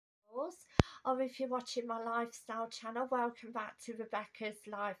or if you're watching my lifestyle channel, welcome back to Rebecca's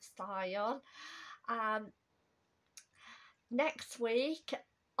Lifestyle. Um, Next week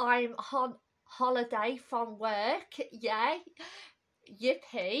I'm on holiday from work, yay,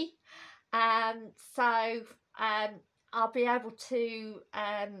 yippee. So um, I'll be able to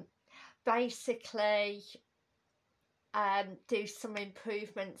basically do some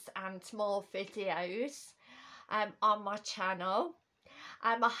improvements and more videos on my channel.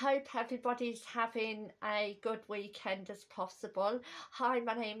 I hope everybody's having a good weekend as possible. Hi,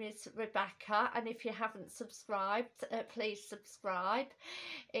 my name is Rebecca, and if you haven't subscribed, please subscribe.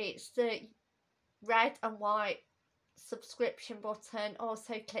 It's the red and white subscription button.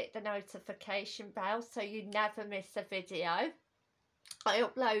 Also click the notification bell so you never miss a video. I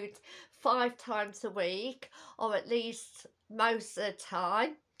upload 5 times a week, or at least most of the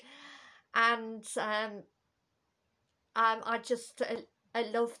time, and I just I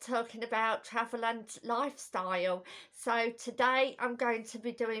love talking about travel and lifestyle. So today I'm going to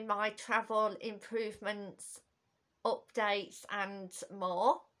be doing my travel improvements, updates and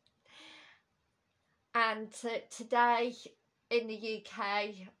more. And today in the UK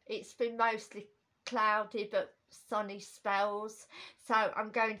it's been mostly cloudy but sunny spells, so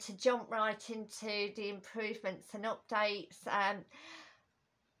I'm going to jump right into the improvements and updates,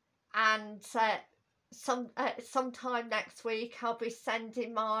 and sometime next week I'll be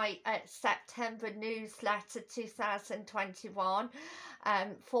sending my September newsletter 2021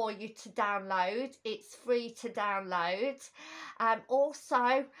 for you to download. It's free to download.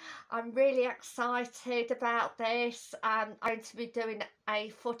 Also, I'm really excited about this. I'm going to be doing a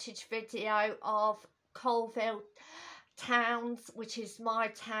footage video of Colville Towns, which is my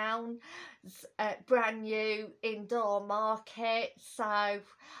town's brand new indoor market. So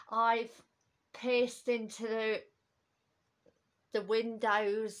I've pierced into the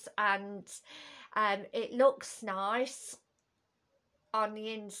windows, and it looks nice on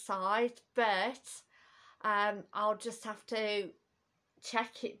the inside, but I'll just have to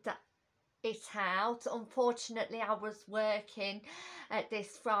check it out. Unfortunately, I was working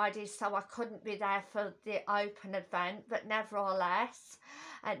this Friday, so I couldn't be there for the open event, but nevertheless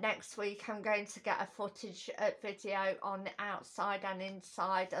next week I'm going to get a footage video on the outside and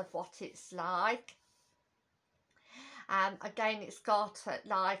inside of what it's like. Again, it's got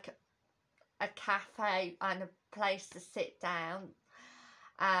like a cafe and a place to sit down,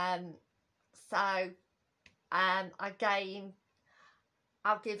 so again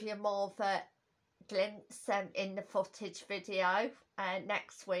I'll give you more of a glimpse in the footage video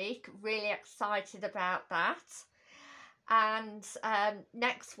next week. Really excited about that. And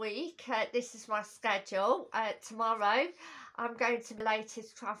next week, this is my schedule. Tomorrow I'm going to the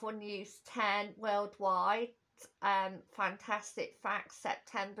latest travel news 10 worldwide, fantastic facts,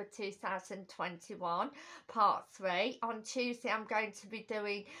 September 2021 part 3. On Tuesday I'm going to be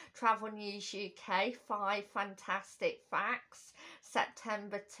doing travel news UK 5 fantastic facts,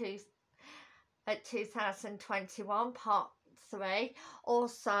 September 2021 part 3.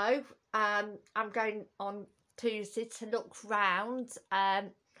 Also I'm going on Tuesday to look round a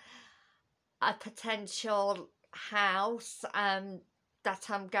potential house that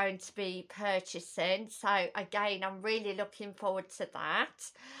I'm going to be purchasing. So again, I'm really looking forward to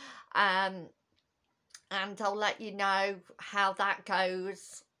that, and I'll let you know how that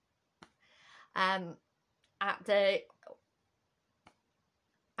goes at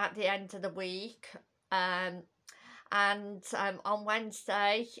the end of the week. And on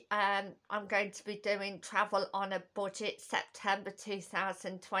Wednesday I'm going to be doing travel on a budget, September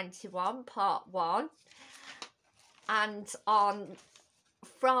 2021 part 1, and on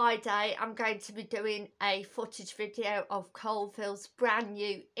Friday I'm going to be doing a footage video of Colville's brand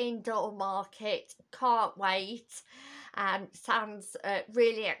new indoor market. Can't wait. Sounds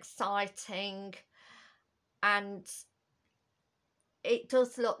really exciting, and it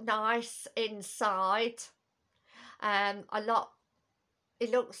does look nice inside.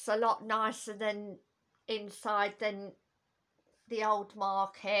 It looks a lot nicer than inside than the old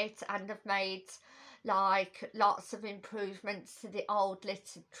market, and have made like lots of improvements to the old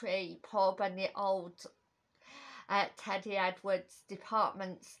Little Tree pub and the old Teddy Edwards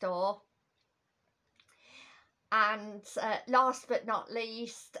department store. And last but not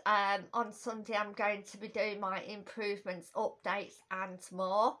least, on Sunday I'm going to be doing my improvements, updates and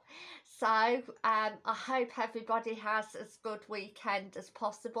more. So I hope everybody has as good weekend as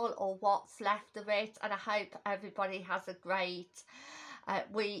possible, or what's left of it, and I hope everybody has a great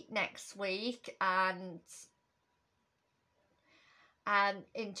week next week, and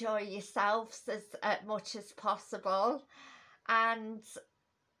enjoy yourselves as much as possible. And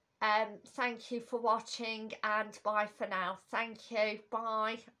Thank you for watching, and bye for now. Thank you.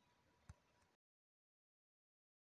 Bye.